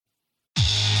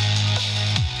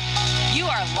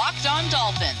are Locked On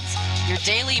Dolphins, your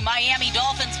daily Miami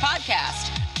Dolphins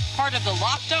podcast, part of the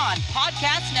Locked On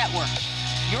Podcast Network,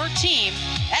 your team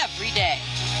every day.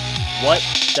 What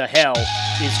the hell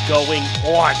is going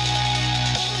on?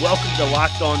 Welcome to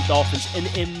Locked On Dolphins, an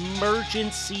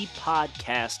emergency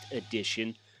podcast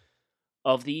edition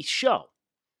of the show.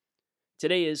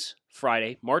 Today is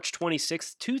Friday, March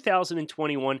 26th,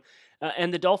 2021,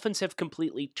 and the Dolphins have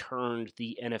completely turned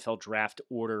the NFL draft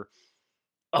order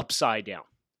upside down.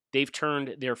 They've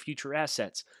turned their future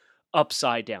assets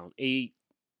upside down. A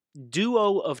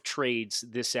duo of trades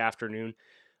this afternoon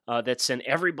that sent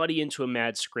everybody into a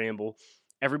mad scramble.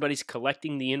 Everybody's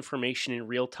collecting the information in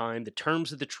real time. The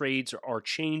terms of the trades are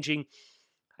changing.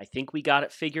 I think we got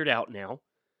it figured out now.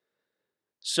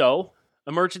 So,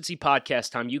 emergency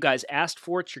podcast time. You guys asked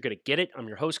for it. You're going to get it. I'm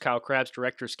your host, Kyle Krabs,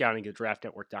 Director of Scouting at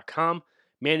DraftNetwork.com,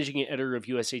 Managing Editor of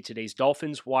USA Today's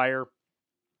Dolphins Wire,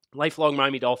 lifelong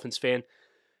Miami Dolphins fan.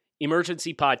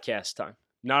 Emergency podcast time.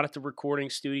 Not at the recording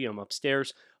studio. I'm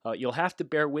upstairs. You'll have to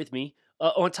bear with me.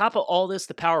 On top of all this,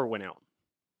 the power went out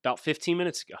about 15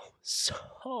 minutes ago.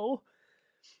 So,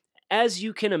 as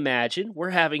you can imagine, we're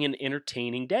having an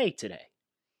entertaining day today.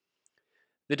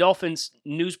 The Dolphins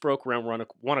news broke around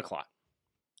 1 o'clock.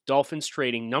 Dolphins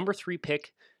trading number 3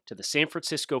 pick to the San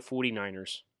Francisco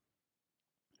 49ers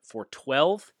for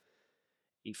 12,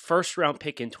 a first-round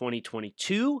pick in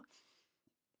 2022,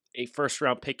 a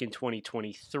first-round pick in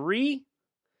 2023,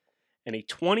 and a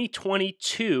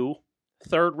 2022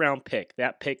 third-round pick.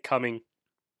 That pick coming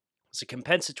as a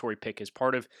compensatory pick as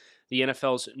part of the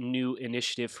NFL's new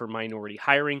initiative for minority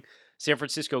hiring. San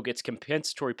Francisco gets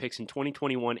compensatory picks in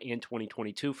 2021 and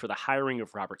 2022 for the hiring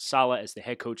of Robert Saleh as the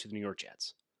head coach of the New York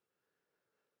Jets.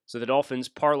 So the Dolphins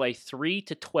parlay 3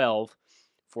 to 12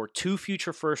 for 2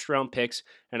 future first-round picks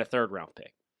and a third-round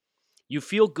pick. You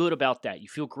feel good about that. You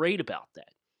feel great about that.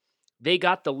 They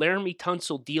got the Laremy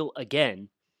Tunsil deal again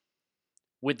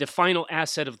with the final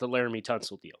asset of the Laremy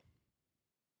Tunsil deal.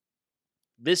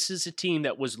 This is a team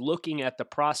that was looking at the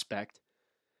prospect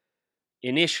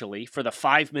initially for the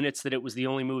 5 minutes that it was the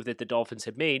only move that the Dolphins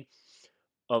had made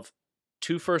of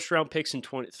 3 first-round picks in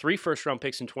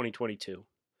 2022,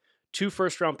 2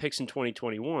 first-round picks in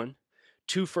 2021,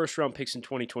 2 first-round picks in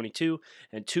 2022,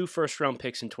 and 2 first-round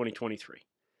picks in 2023.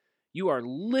 You are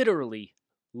literally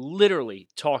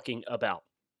talking about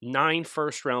 9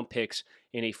 first-round picks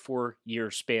in a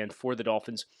 4-year span for the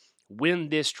Dolphins when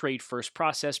this trade first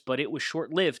processed, but it was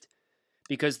short-lived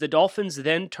because the Dolphins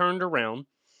then turned around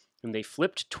and they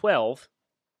flipped 12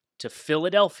 to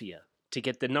Philadelphia to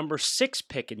get the number 6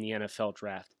 pick in the NFL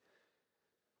draft.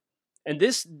 And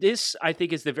this, I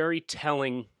think, is the very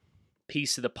telling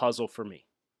piece of the puzzle for me.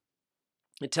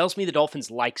 It tells me the Dolphins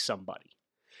like somebody.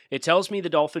 It tells me the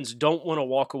Dolphins don't want to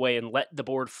walk away and let the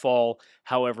board fall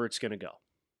however it's going to go.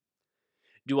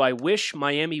 Do I wish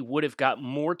Miami would have got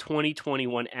more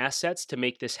 2021 assets to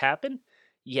make this happen?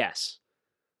 Yes.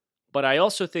 But I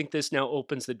also think this now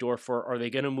opens the door for, are they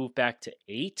going to move back to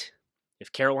 8?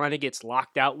 If Carolina gets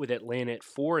locked out with Atlanta at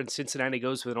 4 and Cincinnati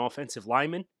goes with an offensive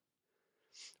lineman,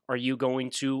 are you going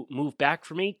to move back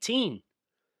from 18?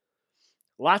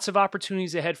 Lots of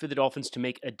opportunities ahead for the Dolphins to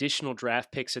make additional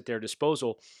draft picks at their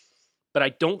disposal, but I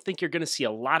don't think you're going to see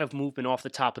a lot of movement off the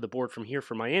top of the board from here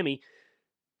for Miami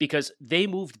because they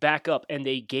moved back up and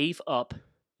they gave up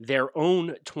their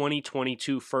own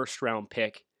 2022 first-round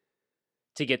pick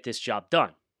to get this job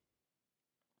done.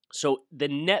 So the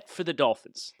net for the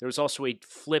Dolphins, there was also a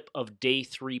flip of day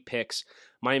 3 picks.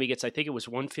 Miami gets, I think it was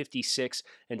 156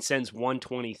 and sends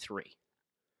 123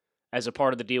 as a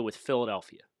part of the deal with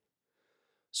Philadelphia.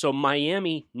 So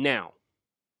Miami now,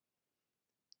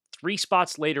 3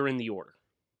 spots later in the order,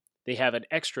 they have an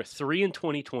extra 3 in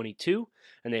 2022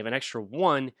 and they have an extra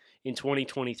 1 in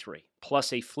 2023,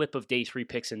 plus a flip of day 3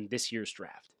 picks in this year's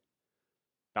draft.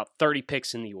 About 30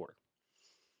 picks in the order.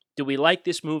 Do we like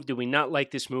this move? Do we not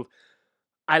like this move?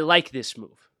 I like this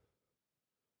move.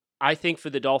 I think for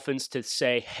the Dolphins to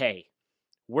say, hey,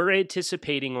 we're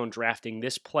anticipating on drafting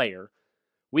this player.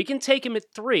 We can take him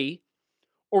at 3,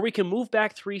 or we can move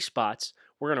back 3 spots.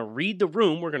 We're going to read the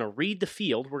room. We're going to read the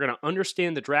field. We're going to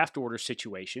understand the draft order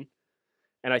situation.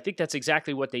 And I think that's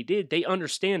exactly what they did. They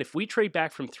understand if we trade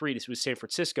back from 3 to San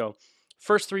Francisco,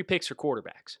 first 3 picks are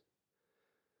quarterbacks.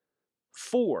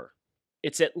 4,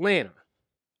 it's Atlanta.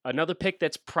 Another pick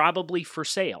that's probably for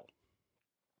sale.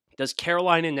 Does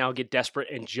Carolina now get desperate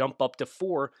and jump up to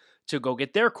 4 to go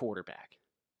get their quarterback?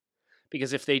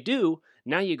 Because if they do,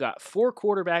 now you got 4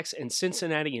 quarterbacks and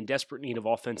Cincinnati in desperate need of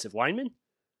offensive linemen,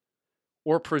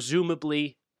 or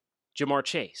presumably Jamar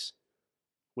Chase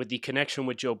with the connection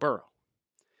with Joe Burrow.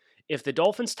 If the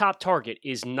Dolphins' top target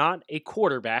is not a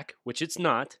quarterback, which it's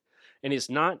not, and is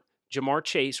not Jamar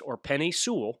Chase or Penei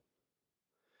Sewell,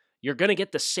 you're going to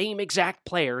get the same exact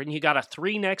player, and you got a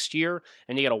 3 next year,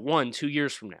 and you got a 1 2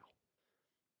 years from now.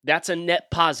 That's a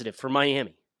net positive for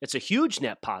Miami. It's a huge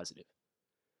net positive.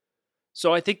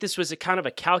 So I think this was a kind of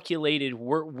a calculated,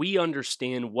 we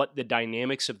understand what the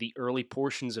dynamics of the early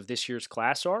portions of this year's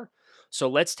class are. So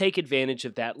let's take advantage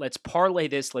of that. Let's parlay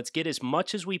this. Let's get as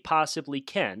much as we possibly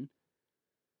can.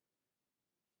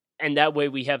 And that way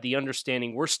we have the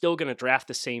understanding we're still going to draft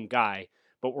the same guy,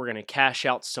 but we're going to cash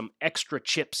out some extra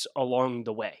chips along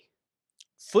the way.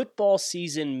 Football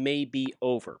season may be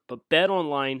over, but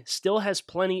BetOnline still has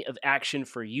plenty of action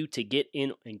for you to get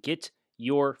in and get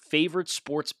your favorite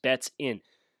sports bets in.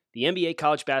 The NBA,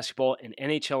 college basketball, and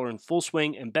NHL are in full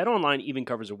swing, and BetOnline even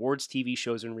covers awards, TV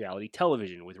shows, and reality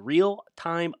television with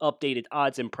real-time updated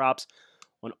odds and props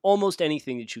on almost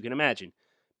anything that you can imagine.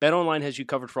 BetOnline has you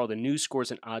covered for all the news, scores,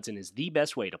 and odds and is the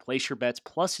best way to place your bets,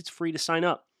 plus it's free to sign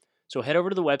up. So head over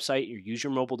to the website or use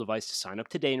your mobile device to sign up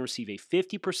today and receive a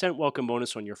 50% welcome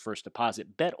bonus on your first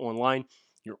deposit. BetOnline,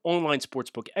 your online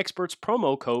sportsbook experts,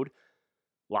 promo code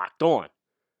Locked On.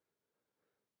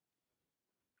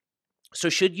 So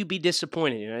should you be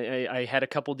disappointed? I had a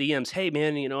couple DMs. Hey,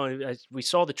 man, we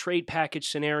saw the trade package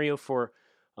scenario for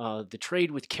the trade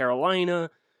with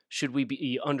Carolina. Should we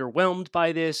be underwhelmed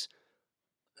by this?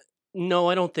 No,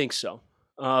 I don't think so.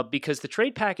 Because the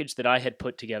trade package that I had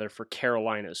put together for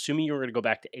Carolina, assuming you were going to go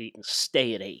back to 8 and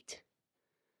stay at 8,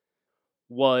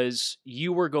 was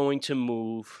you were going to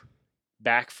move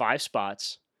back 5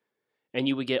 spots, and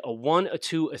you would get a 1, a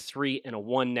 2, a 3, and a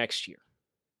 1 next year.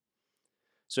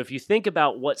 So if you think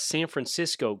about what San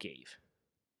Francisco gave,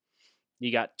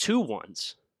 you got 2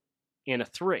 1s and a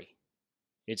 3.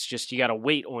 It's just you got to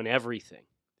wait on everything.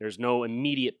 There's no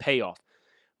immediate payoff.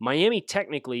 Miami,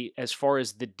 technically, as far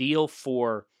as the deal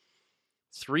for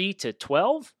 3 to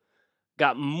 12,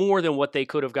 got more than what they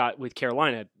could have got with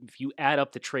Carolina. If you add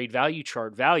up the trade value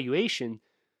chart valuation,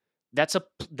 that's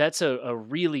a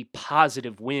really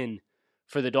positive win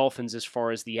for the Dolphins as far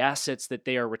as the assets that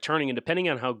they are returning. And depending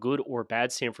on how good or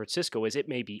bad San Francisco is, it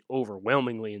may be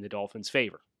overwhelmingly in the Dolphins'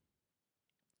 favor.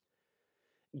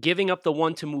 Giving up the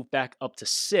 1 to move back up to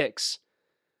 6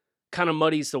 kind of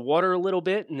muddies the water a little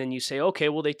bit, and then you say, okay,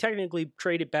 well, they technically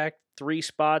traded back 3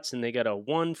 spots, and they got a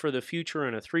 1 for the future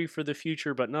and a 3 for the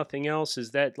future, but nothing else.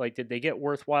 Is that, did they get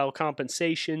worthwhile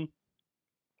compensation?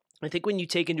 I think when you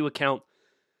take into account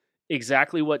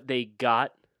exactly what they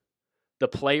got, the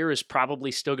player is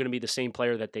probably still going to be the same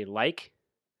player that they like.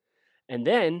 And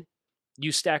then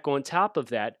you stack on top of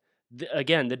that,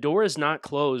 again, the door is not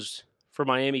closed for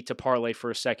Miami to parlay for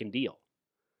a second deal.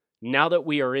 Now that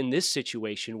we are in this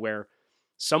situation where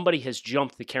somebody has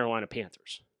jumped the Carolina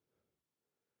Panthers,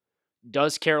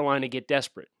 does Carolina get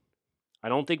desperate? I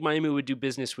don't think Miami would do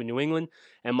business with New England,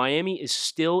 and Miami is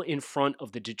still in front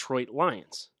of the Detroit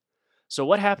Lions. So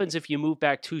what happens if you move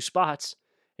back 2 spots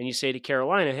and you say to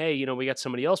Carolina, hey, we got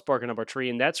somebody else barking up our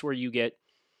tree, and that's where you get,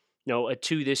 a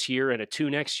 2 this year and a 2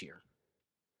 next year.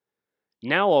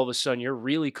 Now all of a sudden you're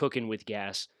really cooking with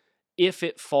gas if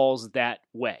it falls that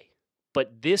way.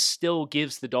 But this still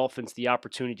gives the Dolphins the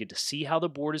opportunity to see how the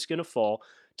board is going to fall,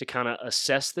 to kind of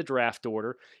assess the draft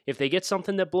order. If they get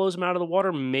something that blows them out of the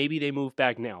water, maybe they move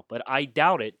back now. But I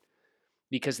doubt it,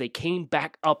 because they came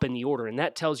back up in the order, and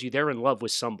that tells you they're in love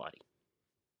with somebody.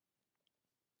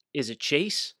 Is it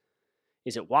Chase?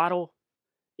 Is it Waddle?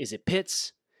 Is it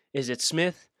Pitts? Is it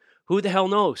Smith? Who the hell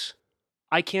knows?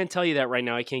 I can't tell you that right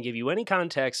now. I can't give you any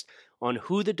context on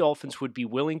who the Dolphins would be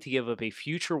willing to give up a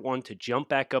future 1 to jump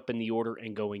back up in the order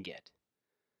and go and get.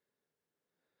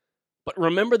 But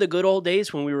remember the good old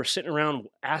days when we were sitting around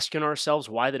asking ourselves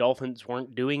why the Dolphins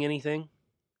weren't doing anything?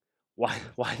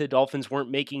 Why the Dolphins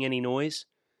weren't making any noise?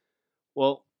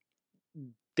 Well,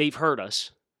 they've heard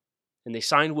us, and they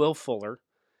signed Will Fuller,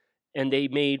 and they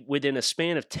made, within a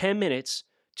span of 10 minutes,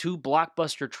 2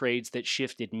 blockbuster trades that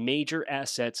shifted major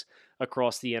assets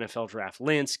across the NFL draft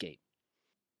landscape.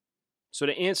 So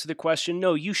to answer the question,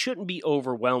 no, you shouldn't be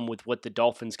overwhelmed with what the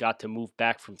Dolphins got to move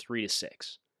back from 3 to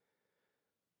 6.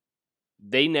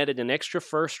 They netted an extra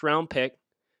first-round pick,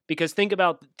 because think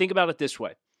about it this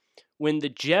way. When the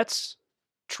Jets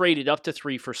traded up to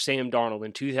 3 for Sam Darnold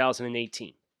in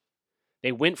 2018,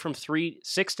 they went from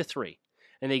 6 to 3,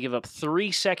 and they give up 3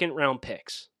 second-round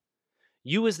picks.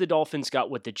 You as the Dolphins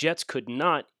got what the Jets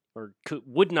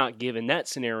would not give in that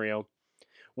scenario,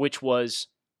 which was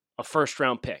a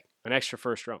first-round pick. An extra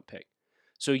first-round pick.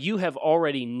 So you have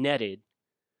already netted,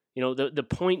 the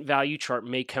point value chart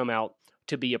may come out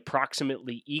to be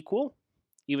approximately equal,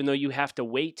 even though you have to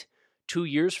wait 2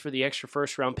 years for the extra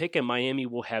first-round pick, and Miami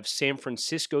will have San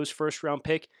Francisco's first-round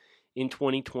pick in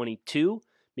 2022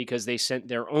 because they sent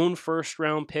their own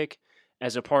first-round pick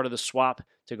as a part of the swap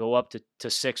to go up to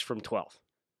 6 from 12.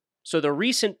 So the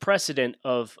recent precedent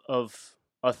of a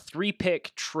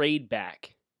 3-pick trade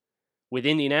back with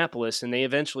Indianapolis, and they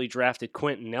eventually drafted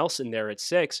Quentin Nelson there at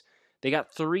 6, they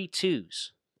got 3 2s.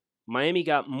 Miami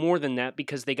got more than that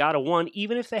because they got a 1,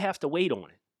 even if they have to wait on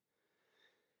it.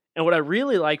 And what I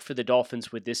really like for the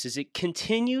Dolphins with this is it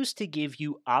continues to give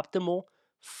you optimal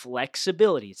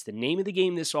flexibility. It's the name of the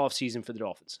game this offseason for the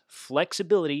Dolphins.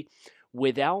 Flexibility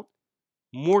without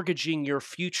mortgaging your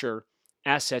future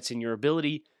assets and your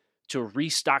ability to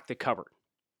restock the cupboard.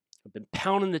 I've been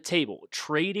pounding the table.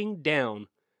 Trading down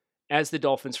as the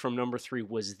Dolphins from number 3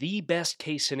 was the best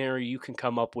case scenario you can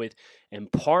come up with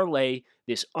and parlay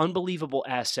this unbelievable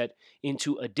asset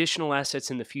into additional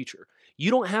assets in the future. You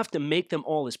don't have to make them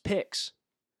all as picks.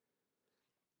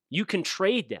 You can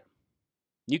trade them.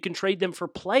 You can trade them for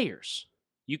players.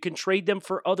 You can trade them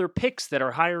for other picks that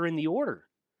are higher in the order.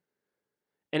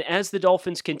 And as the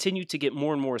Dolphins continue to get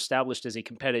more and more established as a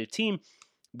competitive team,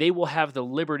 they will have the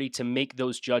liberty to make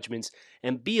those judgments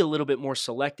and be a little bit more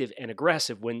selective and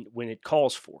aggressive when it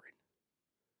calls for it.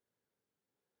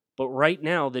 But right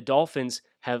now, the Dolphins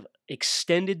have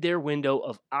extended their window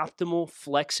of optimal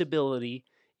flexibility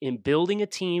in building a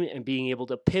team and being able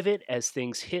to pivot as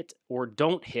things hit or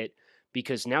don't hit,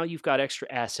 because now you've got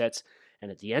extra assets,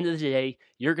 and at the end of the day,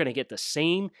 you're going to get the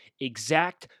same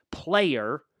exact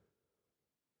player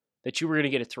that you were going to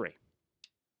get at 3.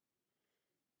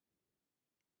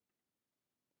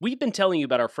 We've been telling you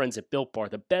about our friends at Built Bar,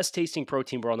 the best tasting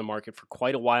protein bar on the market for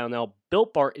quite a while now.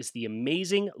 Built Bar is the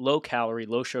amazing low-calorie,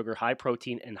 low-sugar,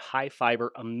 high-protein, and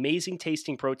high-fiber, amazing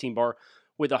tasting protein bar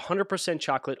with 100%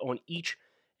 chocolate on each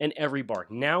and every bar.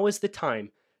 Now is the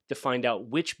time to find out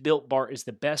which Built Bar is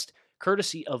the best,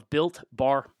 courtesy of Built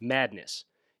Bar Madness.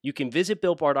 You can visit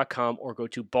BuiltBar.com or go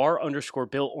to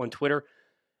bar_built on Twitter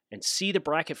and see the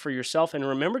bracket for yourself. And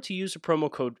remember to use the promo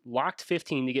code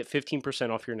LOCKED15 to get 15%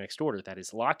 off your next order. That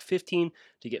is LOCKED15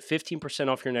 to get 15%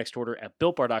 off your next order at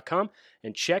BuiltBar.com.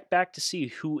 And check back to see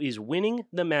who is winning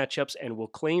the matchups and will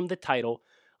claim the title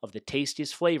of the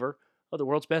tastiest flavor of the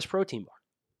world's best protein bar.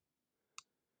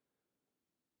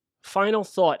 Final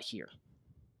thought here.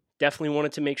 Definitely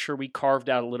wanted to make sure we carved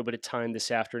out a little bit of time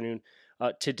this afternoon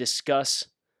to discuss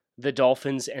the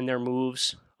Dolphins and their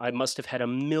moves. I must have had a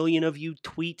million of you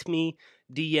tweet me,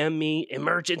 DM me,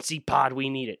 emergency pod, we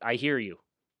need it. I hear you.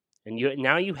 And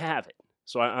now you have it.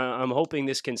 So I'm hoping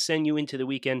this can send you into the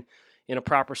weekend in a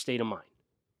proper state of mind.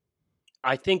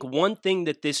 I think one thing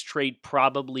that this trade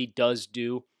probably does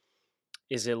do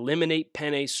is eliminate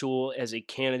Penei Sewell as a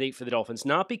candidate for the Dolphins.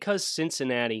 Not because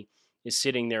Cincinnati is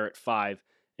sitting there at 5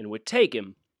 and would take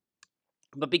him,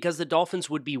 but because the Dolphins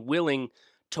would be willing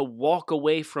to walk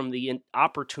away from the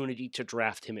opportunity to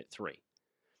draft him at 3.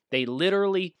 They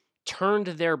literally turned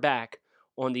their back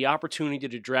on the opportunity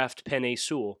to draft Penei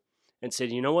Sewell and said,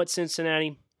 you know what,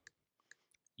 Cincinnati?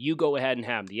 You go ahead and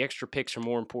have him. The extra picks are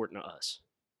more important to us.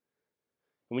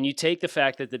 And when you take the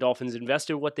fact that the Dolphins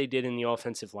invested what they did in the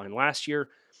offensive line last year,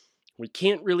 we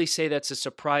can't really say that's a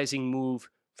surprising move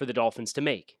for the Dolphins to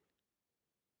make.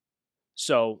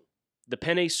 So the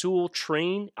Penei Sewell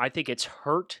train, I think it's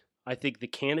hurt. I think the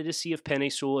candidacy of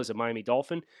Penei Sewell as a Miami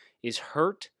Dolphin is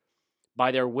hurt by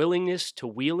their willingness to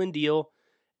wheel and deal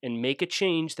and make a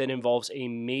change that involves a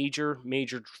major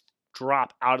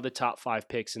drop out of the top 5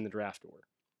 picks in the draft order.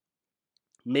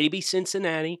 Maybe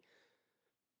Cincinnati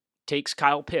takes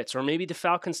Kyle Pitts, or maybe the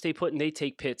Falcons stay put and they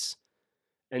take Pitts,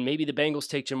 and maybe the Bengals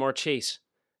take Jamar Chase,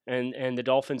 and the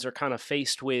Dolphins are kind of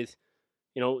faced with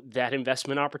that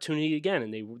investment opportunity again,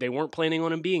 and they weren't planning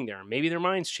on him being there. Maybe their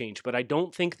minds change, but I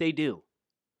don't think they do.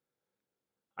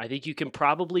 I think you can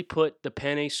probably put the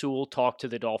Penei Sewell talk to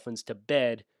the Dolphins to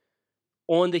bed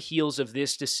on the heels of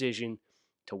this decision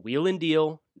to wheel and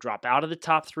deal, drop out of the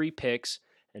top 3 picks,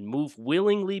 and move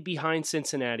willingly behind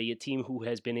Cincinnati, a team who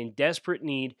has been in desperate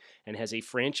need and has a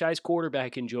franchise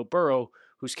quarterback in Joe Burrow,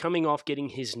 who's coming off getting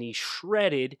his knee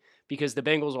shredded because the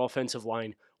Bengals' offensive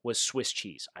line was Swiss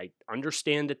cheese. I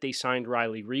understand that they signed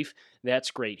Riley Reiff.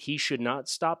 That's great. He should not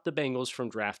stop the Bengals from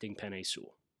drafting Penei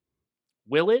Sewell.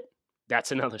 Will it?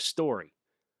 That's another story.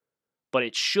 But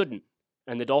it shouldn't.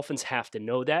 And the Dolphins have to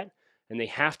know that, and they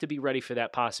have to be ready for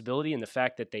that possibility. And the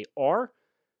fact that they are,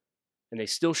 and they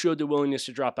still showed their willingness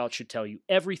to drop out, should tell you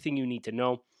everything you need to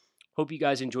know. Hope you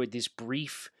guys enjoyed this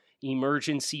brief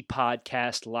emergency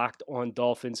podcast, Locked on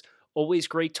Dolphins. Always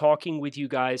great talking with you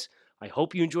guys. I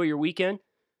hope you enjoy your weekend.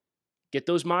 get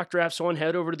those mock drafts on.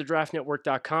 Head over to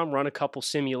thedraftnetwork.com, run a couple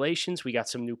simulations. We got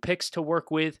some new picks to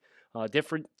work with,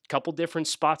 couple different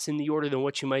spots in the order than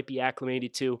what you might be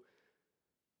acclimated to.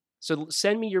 So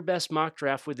send me your best mock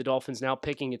draft with the Dolphins now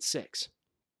picking at 6.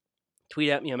 Tweet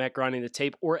at me. I'm at Grinding the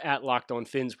Tape or at Locked On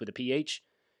Fins with a PH.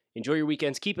 Enjoy your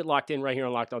weekends. Keep it locked in right here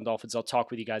on Locked On Dolphins. I'll talk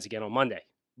with you guys again on Monday,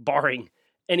 barring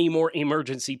any more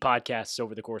emergency podcasts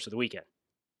over the course of the weekend.